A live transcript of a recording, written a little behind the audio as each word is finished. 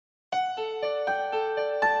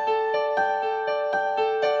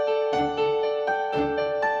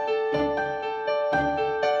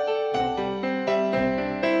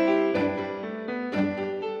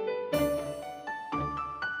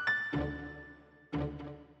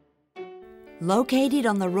Located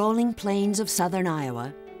on the rolling plains of southern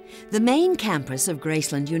Iowa, the main campus of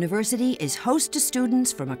Graceland University is host to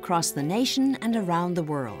students from across the nation and around the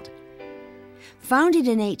world. Founded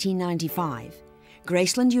in 1895,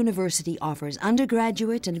 Graceland University offers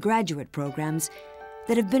undergraduate and graduate programs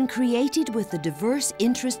that have been created with the diverse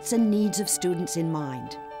interests and needs of students in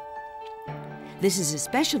mind. This is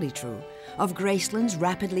especially true of Graceland's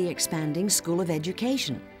rapidly expanding School of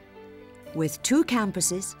Education. With 2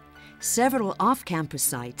 campuses, several off-campus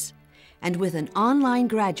sites, and with an online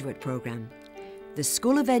graduate program, the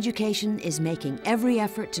School of Education is making every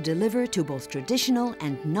effort to deliver to both traditional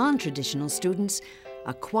and non-traditional students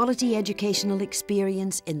a quality educational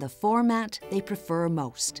experience in the format they prefer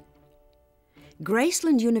most.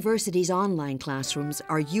 Graceland University's online classrooms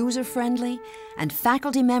are user-friendly, and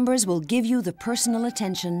faculty members will give you the personal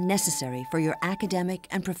attention necessary for your academic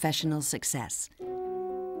and professional success.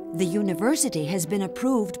 The university has been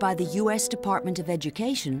approved by the U.S. Department of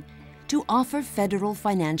Education to offer federal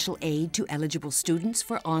financial aid to eligible students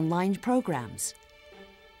for online programs.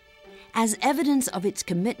 As evidence of its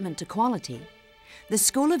commitment to quality, the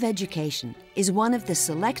School of Education is one of the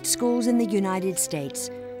select schools in the United States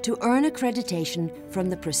to earn accreditation from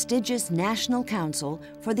the prestigious National Council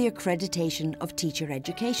for the Accreditation of Teacher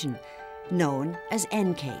Education, known as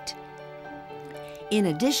NCATE. In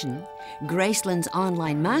addition, Graceland's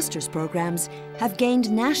online master's programs have gained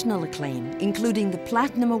national acclaim, including the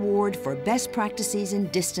Platinum Award for Best Practices in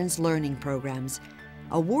Distance Learning Programs,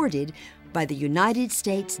 awarded by the United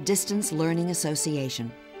States Distance Learning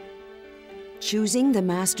Association. Choosing the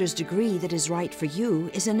master's degree that is right for you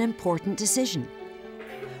is an important decision.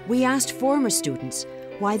 We asked former students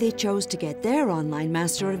why they chose to get their online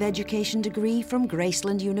Master of Education degree from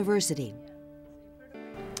Graceland University.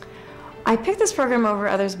 I picked this program over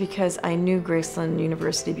others because I knew Graceland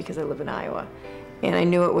University because I live in Iowa. And I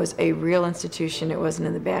knew it was a real institution. It wasn't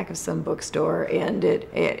in the back of some bookstore, and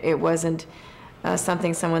it wasn't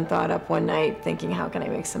something someone thought up one night thinking, how can I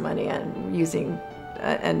make some money on using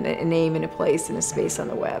a name and a place and a space on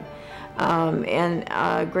the web.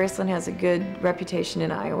 Graceland has a good reputation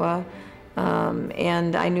in Iowa,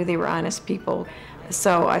 and I knew they were honest people,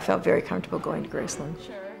 so I felt very comfortable going to Graceland.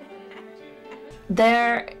 Sure.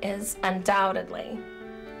 There is undoubtedly,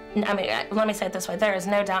 let me say it this way, there is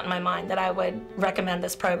no doubt in my mind that I would recommend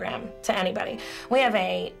this program to anybody. We have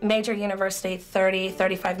a major university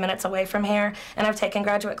 35 minutes away from here, and I've taken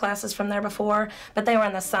graduate classes from there before, but they were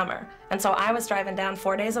in the summer. And so I was driving down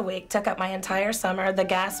 4 days a week, took up my entire summer, the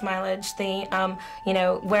gas mileage, the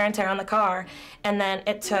wear and tear on the car, and then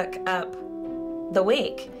it took up the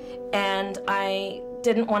week. And I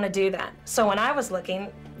didn't want to do that. So when I was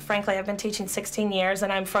looking, frankly, I've been teaching 16 years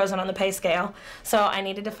and I'm frozen on the pay scale, so I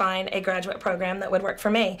needed to find a graduate program that would work for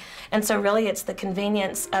me. And so really it's the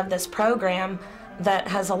convenience of this program that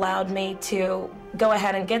has allowed me to go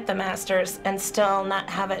ahead and get the master's and still not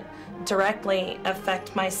have it directly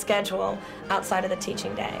affect my schedule outside of the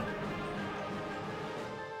teaching day.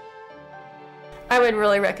 I would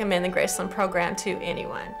really recommend the Graceland program to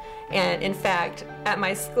anyone. And in fact, at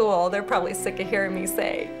my school, they're probably sick of hearing me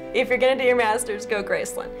say, if you're going to do your master's, go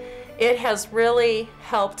Graceland. It has really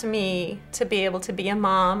helped me to be able to be a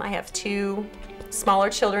mom. I have 2 smaller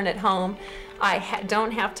children at home. I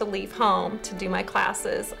don't have to leave home to do my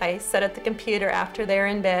classes. I sit at the computer after they're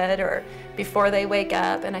in bed or before they wake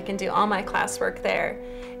up, and I can do all my classwork there.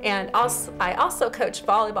 And I also coach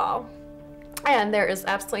volleyball. And there is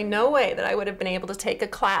absolutely no way that I would have been able to take a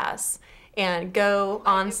class and go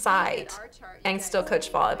on site and still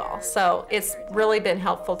coach volleyball. So it's really been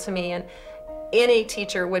helpful to me, and any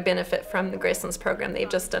teacher would benefit from the Graceland's program. They've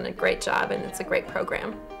just done a great job, and it's a great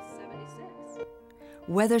program.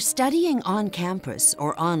 Whether studying on campus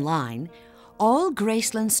or online, all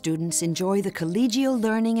Graceland students enjoy the collegial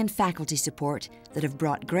learning and faculty support that have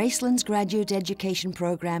brought Graceland's graduate education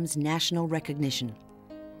programs national recognition.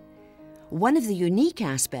 One of the unique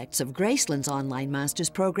aspects of Graceland's online master's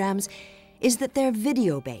programs is that they're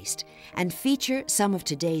video-based and feature some of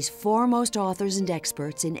today's foremost authors and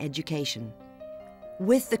experts in education.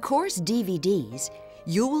 With the course DVDs,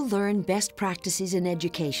 you will learn best practices in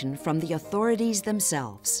education from the authorities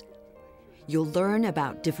themselves. You'll learn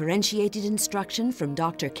about differentiated instruction from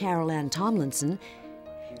Dr. Carol Ann Tomlinson,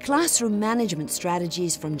 classroom management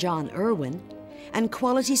strategies from John Irwin, and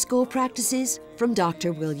quality school practices from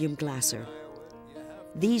Dr. William Glasser.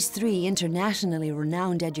 These 3 internationally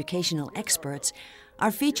renowned educational experts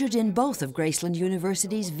are featured in both of Graceland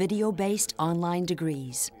University's video-based online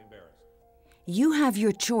degrees. You have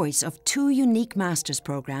your choice of 2 unique master's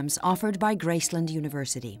programs offered by Graceland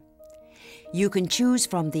University. You can choose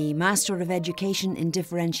from the Master of Education in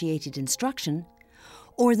Differentiated Instruction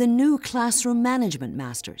or the new Classroom Management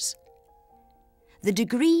Masters. The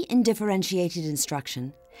degree in Differentiated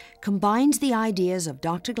Instruction combines the ideas of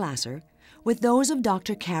Dr. Glasser with those of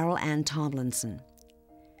Dr. Carol Ann Tomlinson.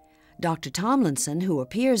 Dr. Tomlinson, who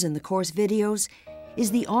appears in the course videos,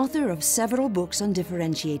 is the author of several books on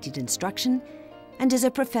differentiated instruction and is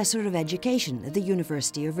a professor of education at the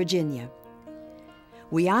University of Virginia.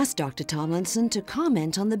 We asked Dr. Tomlinson to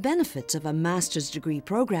comment on the benefits of a master's degree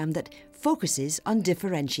program that focuses on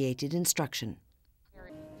differentiated instruction.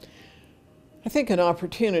 I think an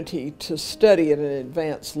opportunity to study at an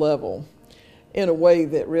advanced level in a way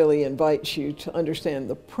that really invites you to understand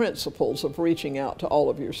the principles of reaching out to all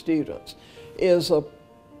of your students is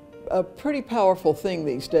a pretty powerful thing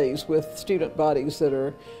these days, with student bodies that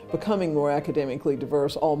are becoming more academically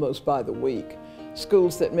diverse almost by the week.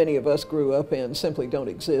 Schools that many of us grew up in simply don't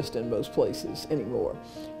exist in most places anymore.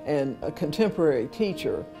 And a contemporary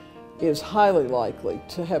teacher is highly likely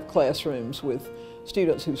to have classrooms with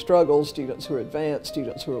students who struggle, students who are advanced,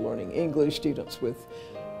 students who are learning English, students with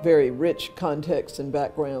very rich contexts and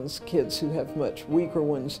backgrounds, kids who have much weaker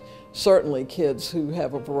ones, certainly kids who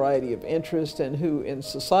have a variety of interests and who in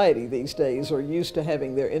society these days are used to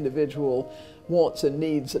having their individual wants and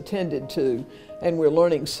needs attended to. And we're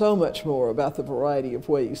learning so much more about the variety of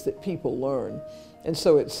ways that people learn. And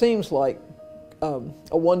so it seems like a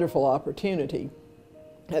wonderful opportunity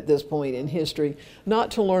at this point in history, not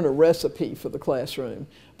to learn a recipe for the classroom,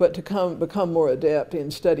 but to become more adept in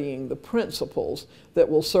studying the principles that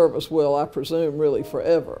will serve us well, I presume, really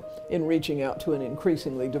forever in reaching out to an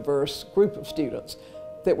increasingly diverse group of students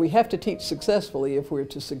that we have to teach successfully if we're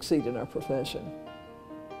to succeed in our profession.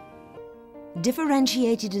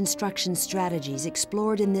 Differentiated instruction strategies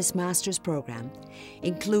explored in this master's program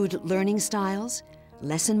include learning styles,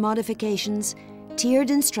 lesson modifications,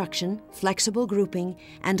 tiered instruction, flexible grouping,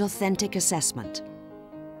 and authentic assessment.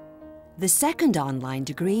 The second online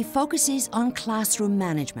degree focuses on classroom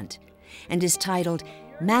management and is titled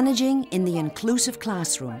Managing in the Inclusive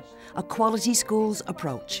Classroom, a Quality Schools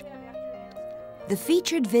Approach. The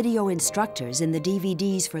featured video instructors in the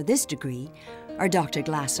DVDs for this degree are Dr.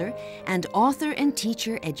 Glasser and author and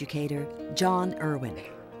teacher educator John Irwin.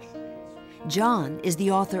 John is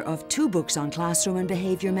the author of 2 books on classroom and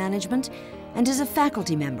behavior management and is a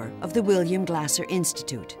faculty member of the William Glasser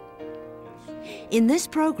Institute. In this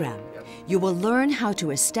program, you will learn how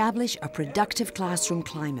to establish a productive classroom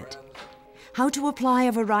climate, how to apply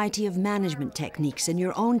a variety of management techniques in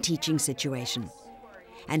your own teaching situation,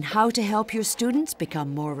 and how to help your students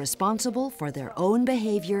become more responsible for their own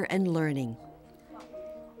behavior and learning.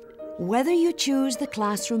 Whether you choose the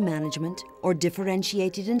classroom management or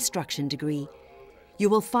differentiated instruction degree, you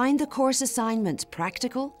will find the course assignments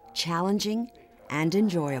practical, challenging, and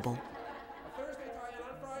enjoyable.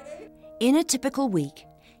 In a typical week,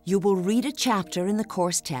 you will read a chapter in the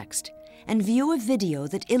course text and view a video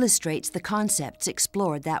that illustrates the concepts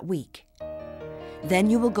explored that week. Then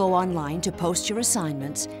you will go online to post your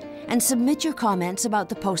assignments and submit your comments about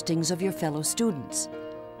the postings of your fellow students.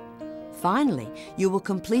 Finally, you will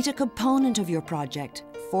complete a component of your project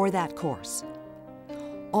for that course.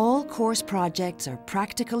 All course projects are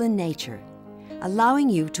practical in nature, allowing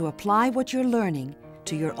you to apply what you're learning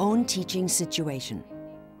to your own teaching situation.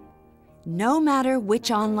 No matter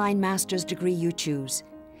which online master's degree you choose,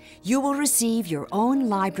 you will receive your own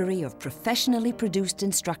library of professionally produced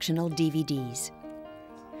instructional DVDs.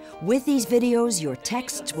 With these videos, your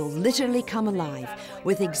texts will literally come alive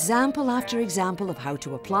with example after example of how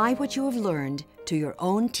to apply what you have learned to your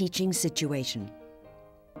own teaching situation.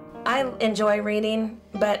 I enjoy reading,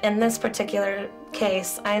 but in this particular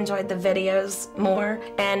case, I enjoyed the videos more.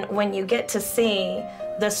 And when you get to see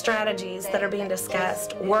the strategies that are being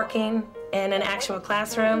discussed working in an actual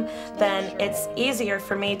classroom, then it's easier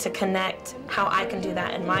for me to connect how I can do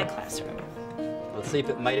that in my classroom. Let's see if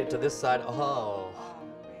it made it to this side. Oh,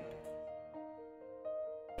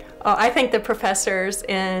 I think the professors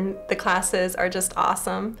in the classes are just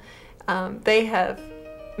awesome. They have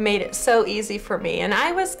made it so easy for me. And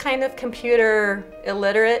I was kind of computer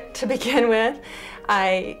illiterate to begin with.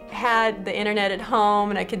 I had the internet at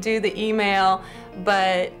home and I could do the email,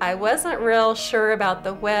 but I wasn't real sure about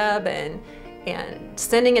the web and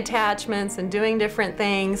sending attachments and doing different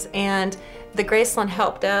things. And the Graceland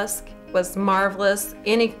Help Desk was marvelous.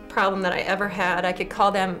 Any problem that I ever had, I could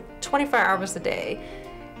call them 24 hours a day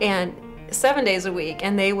and 7 days a week,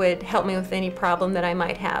 and they would help me with any problem that I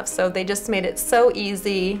might have. So they just made it so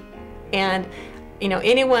easy. And you know,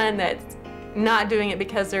 anyone that's not doing it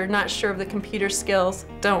because they're not sure of the computer skills,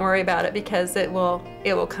 don't worry about it, because it will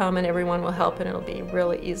come and everyone will help and it'll be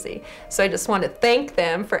really easy. So I just want to thank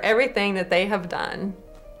them for everything that they have done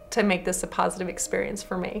to make this a positive experience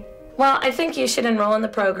for me. Well, I think you should enroll in the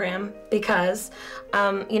program because,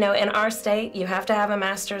 you know, in our state, you have to have a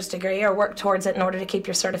master's degree or work towards it in order to keep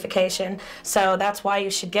your certification. So that's why you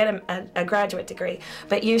should get a graduate degree.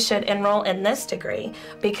 But you should enroll in this degree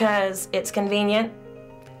because it's convenient,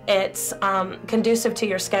 it's conducive to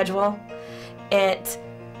your schedule, it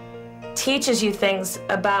teaches you things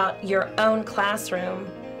about your own classroom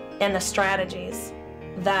and the strategies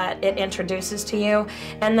that it introduces to you,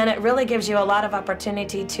 and then it really gives you a lot of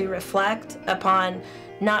opportunity to reflect upon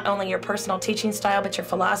not only your personal teaching style but your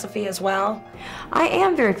philosophy as well. I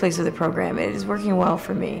am very pleased with the program. It is working well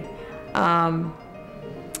for me.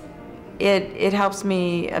 It helps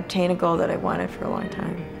me obtain a goal that I wanted for a long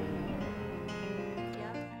time.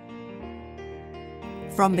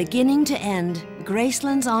 From beginning to end,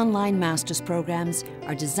 Graceland's online master's programs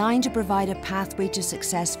are designed to provide a pathway to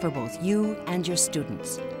success for both you and your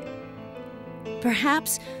students.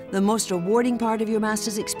 Perhaps the most rewarding part of your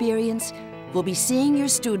master's experience will be seeing your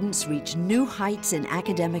students reach new heights in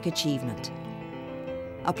academic achievement.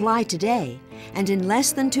 Apply today, and in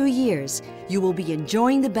less than 2 years, you will be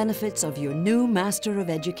enjoying the benefits of your new Master of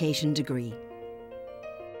Education degree.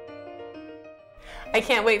 I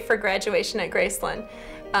can't wait for graduation at Graceland.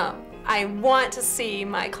 I want to see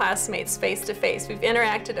my classmates face to face. We've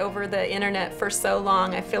interacted over the internet for so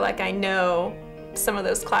long. I feel like I know some of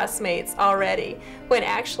those classmates already, when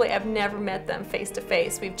actually I've never met them face to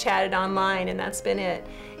face. We've chatted online and that's been it.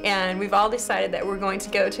 And we've all decided that we're going to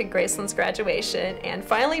go to Graceland's graduation and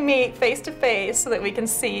finally meet face to face so that we can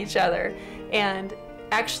see each other and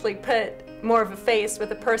actually put more of a face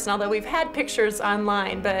with a person, although we've had pictures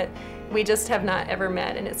online, but we just have not ever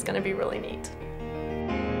met, and it's going to be really neat.